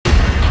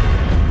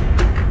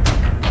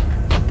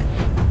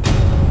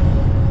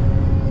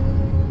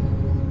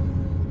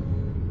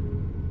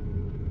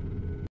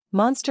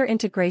Monster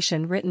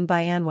Integration written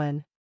by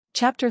Anwen.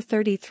 Chapter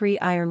 33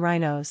 Iron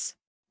Rhinos.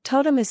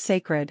 Totem is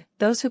sacred,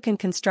 those who can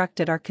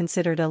construct it are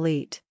considered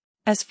elite.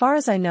 As far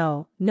as I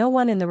know, no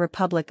one in the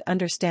Republic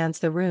understands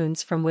the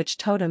runes from which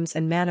totems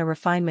and mana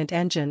refinement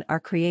engine are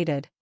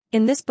created.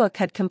 In this book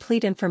had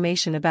complete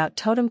information about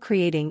totem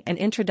creating and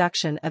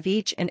introduction of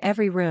each and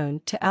every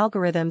rune to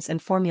algorithms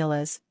and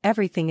formulas,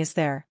 everything is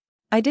there.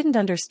 I didn't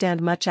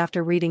understand much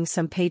after reading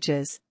some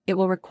pages. It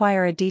will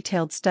require a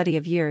detailed study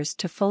of years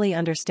to fully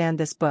understand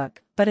this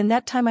book, but in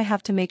that time I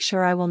have to make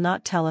sure I will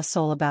not tell a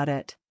soul about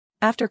it.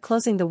 After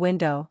closing the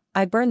window,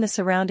 I burn the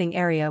surrounding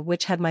area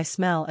which had my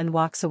smell and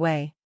walks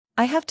away.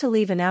 I have to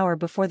leave an hour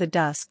before the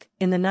dusk.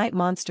 In the night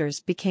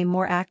monsters became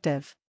more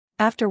active.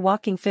 After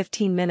walking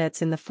 15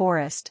 minutes in the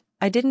forest,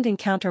 I didn't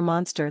encounter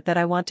monster that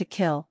I want to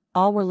kill,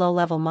 all were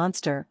low-level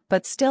monster,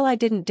 but still I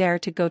didn't dare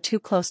to go too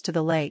close to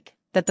the lake.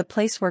 That the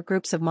place where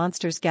groups of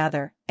monsters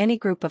gather, any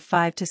group of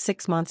 5 to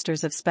 6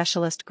 monsters of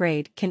specialist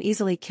grade can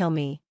easily kill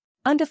me.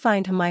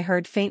 Undefined I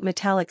heard faint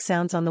metallic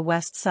sounds on the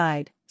west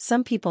side,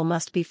 some people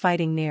must be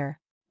fighting near.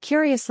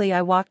 Curiously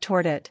I walked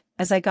toward it.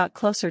 As I got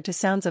closer to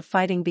sounds of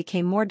fighting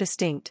became more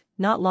distinct.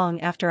 Not long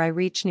after I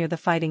reached near the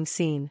fighting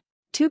scene.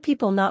 2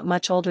 people not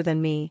much older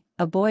than me,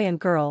 a boy and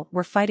girl,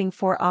 were fighting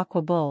 4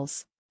 aqua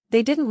bulls.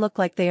 They didn't look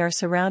like they are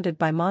surrounded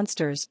by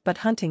monsters but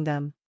hunting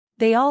them.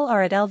 They all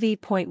are at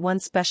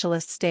LV.1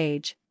 specialist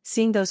stage.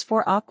 Seeing those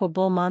 4 aqua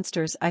bull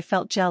monsters I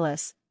felt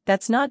jealous.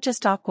 That's not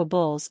just aqua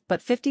bulls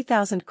but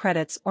 50,000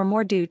 credits or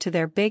more due to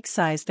their big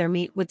size. Their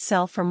meat would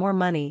sell for more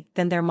money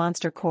than their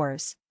monster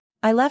cores.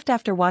 I left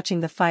after watching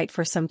the fight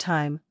for some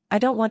time. I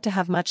don't want to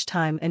have much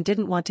time and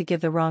didn't want to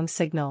give the wrong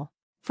signal.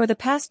 For the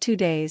past 2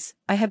 days,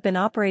 I have been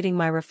operating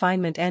my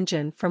refinement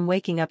engine from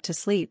waking up to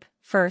sleep.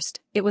 First,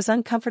 it was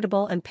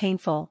uncomfortable and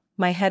painful.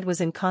 My head was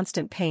in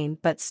constant pain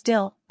but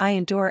still, I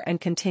endure and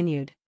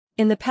continued.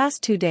 In the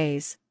past 2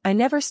 days, I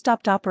never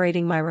stopped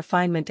operating my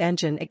refinement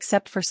engine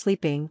except for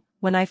sleeping.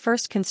 When I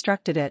first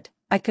constructed it,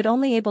 I could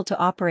only able to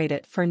operate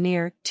it for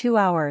near 2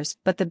 hours,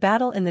 but the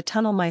battle in the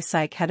tunnel my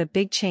psyche had a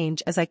big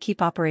change as I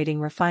keep operating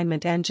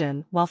refinement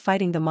engine while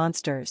fighting the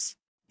monsters.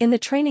 In the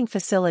training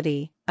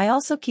facility, I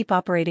also keep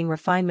operating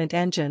refinement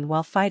engine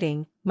while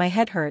fighting. My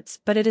head hurts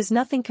but it is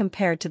nothing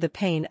compared to the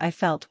pain I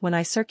felt when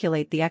I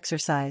circulate the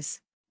exercise.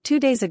 2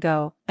 days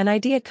ago, an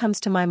idea comes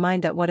to my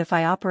mind that what if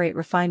I operate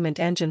refinement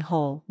engine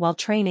whole while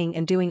training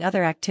and doing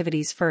other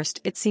activities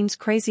first. It seems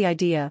crazy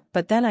idea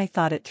but then I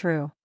thought it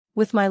through.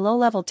 With my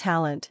low-level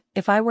talent,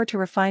 if I were to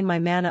refine my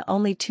mana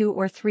only 2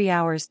 or 3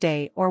 hours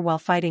day or while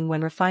fighting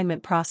when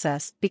refinement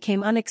process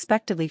became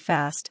unexpectedly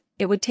fast,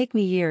 it would take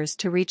me years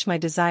to reach my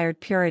desired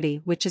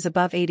purity which is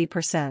above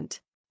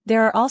 80%.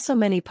 There are also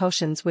many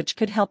potions which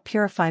could help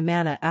purify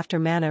mana after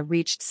mana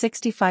reached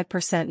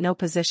 65%. No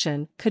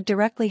position could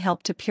directly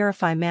help to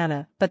purify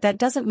mana, but that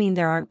doesn't mean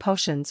there aren't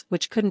potions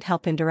which couldn't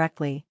help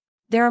indirectly.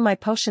 There are my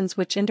potions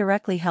which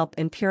indirectly help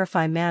in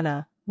purify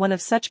mana. One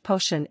of such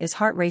potion is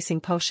heart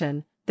racing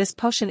potion. This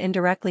potion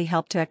indirectly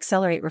helped to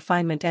accelerate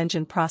refinement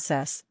engine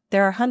process.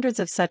 There are hundreds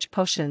of such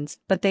potions,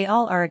 but they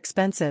all are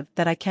expensive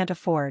that I can't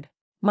afford.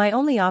 My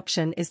only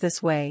option is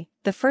this way.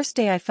 The first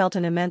day I felt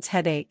an immense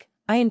headache.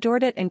 I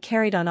endured it and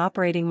carried on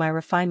operating my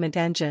refinement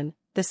engine.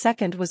 The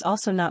second was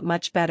also not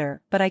much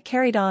better, but I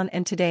carried on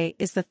and today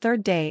is the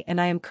 3rd day and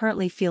I am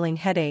currently feeling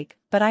headache,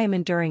 but I am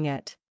enduring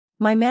it.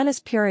 My mana's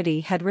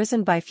purity had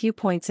risen by few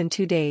points in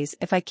 2 days.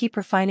 If I keep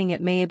refining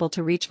it may able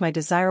to reach my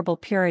desirable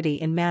purity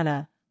in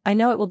mana. I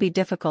know it will be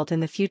difficult in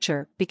the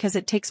future because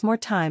it takes more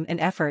time and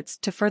efforts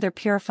to further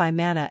purify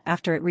mana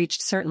after it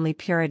reached certainly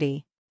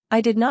purity. I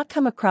did not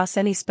come across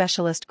any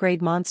specialist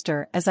grade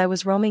monster as I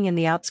was roaming in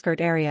the outskirt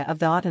area of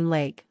the Autumn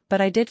Lake,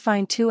 but I did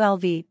find 2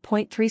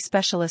 LV.3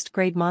 specialist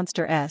grade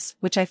monster S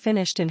which I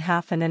finished in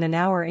half an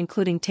hour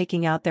including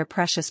taking out their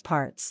precious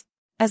parts.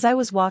 As I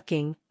was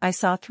walking, I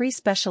saw 3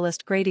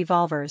 specialist grade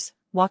evolvers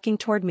walking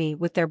toward me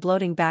with their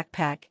bloating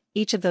backpack.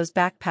 Each of those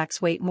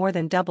backpacks weight more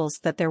than doubles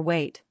that their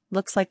weight.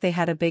 Looks like they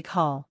had a big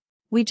haul.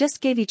 We just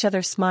gave each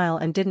other smile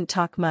and didn't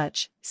talk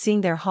much.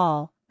 Seeing their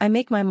haul, I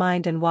make my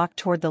mind and walk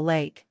toward the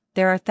lake.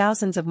 There are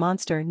thousands of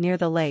monster near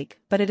the lake,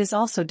 but it is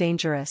also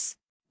dangerous.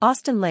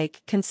 Austin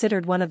Lake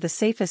considered one of the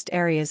safest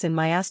areas in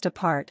Myasta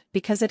part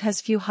because it has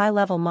few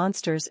high-level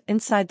monsters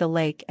inside the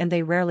lake and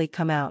they rarely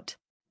come out.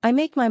 I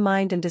make my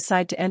mind and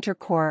decide to enter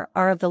core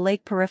R of the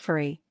lake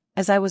periphery.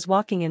 As I was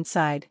walking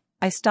inside,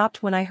 I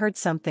stopped when I heard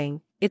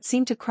something. It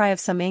seemed to cry of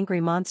some angry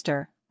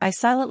monster. I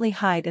silently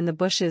hide in the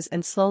bushes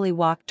and slowly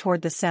walk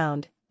toward the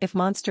sound. If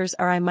monsters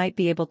are I might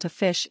be able to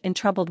fish in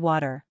troubled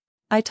water.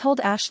 I told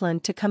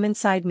Ashland to come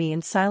inside me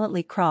and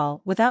silently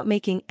crawl without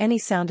making any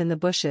sound in the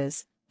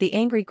bushes, the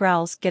angry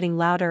growls getting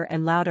louder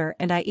and louder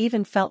and I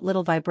even felt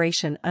little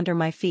vibration under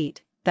my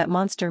feet. That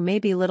monster may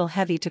be little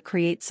heavy to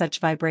create such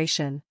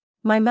vibration.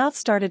 My mouth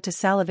started to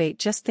salivate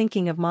just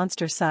thinking of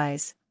monster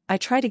size. I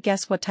try to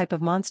guess what type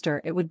of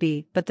monster it would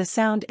be but the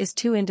sound is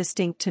too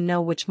indistinct to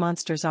know which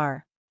monsters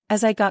are.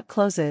 As I got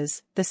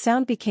closes, the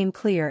sound became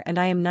clear and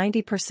I am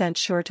 90%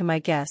 sure to my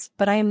guess,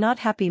 but I am not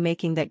happy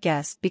making that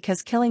guess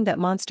because killing that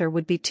monster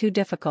would be too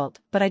difficult,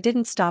 but I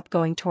didn't stop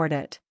going toward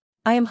it.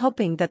 I am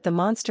hoping that the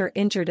monster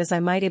injured as I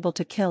might able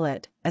to kill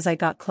it. As I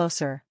got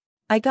closer,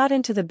 I got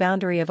into the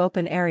boundary of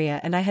open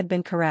area and I had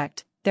been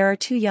correct. There are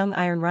 2 young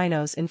iron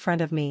rhinos in front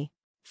of me.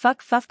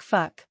 Fuck fuck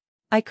fuck.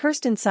 I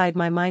cursed inside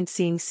my mind,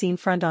 seeing scene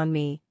front on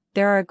me.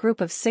 There are a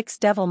group of 6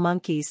 devil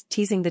monkeys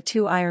teasing the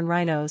 2 iron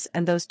rhinos,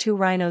 and those 2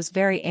 rhinos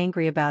very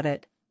angry about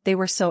it. They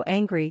were so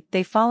angry,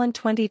 they fallen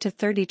 20 to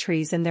 30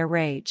 trees in their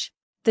rage.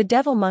 The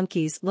devil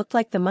monkeys looked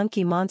like the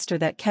monkey monster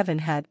that Kevin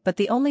had, but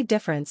the only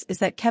difference is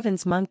that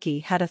Kevin's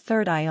monkey had a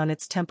 3rd eye on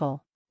its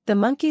temple. The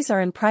monkeys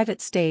are in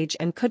private stage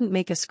and couldn't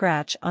make a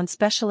scratch on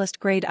specialist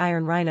grade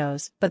iron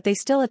rhinos, but they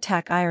still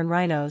attack iron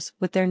rhinos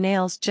with their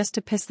nails just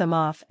to piss them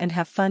off and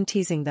have fun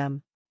teasing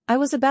them. I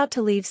was about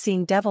to leave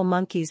seeing devil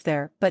monkeys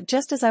there, but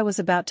just as I was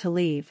about to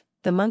leave,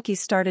 the monkeys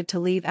started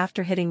to leave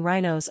after hitting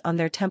rhinos on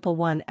their temple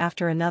one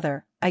after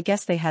another. I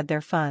guess they had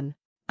their fun.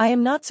 I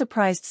am not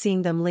surprised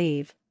seeing them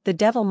leave. The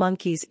devil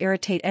monkeys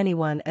irritate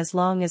anyone as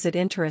long as it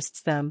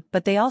interests them,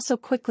 but they also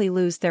quickly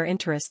lose their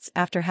interests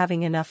after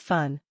having enough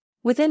fun.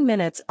 Within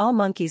minutes all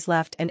monkeys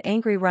left and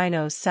angry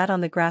rhinos sat on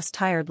the grass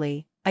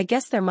tiredly. I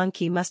guess their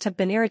monkey must have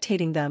been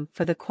irritating them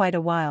for quite a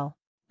while.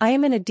 I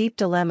am in a deep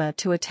dilemma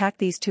to attack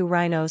these 2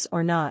 rhinos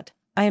or not.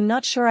 I am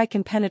not sure I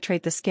can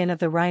penetrate the skin of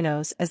the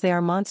rhinos as they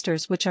are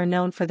monsters which are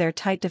known for their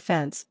tight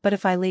defense, but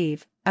if I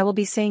leave, I will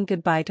be saying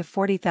goodbye to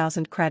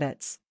 40,000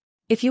 credits.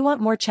 If you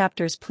want more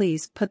chapters,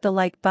 please put the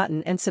like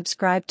button and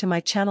subscribe to my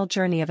channel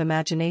Journey of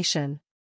Imagination.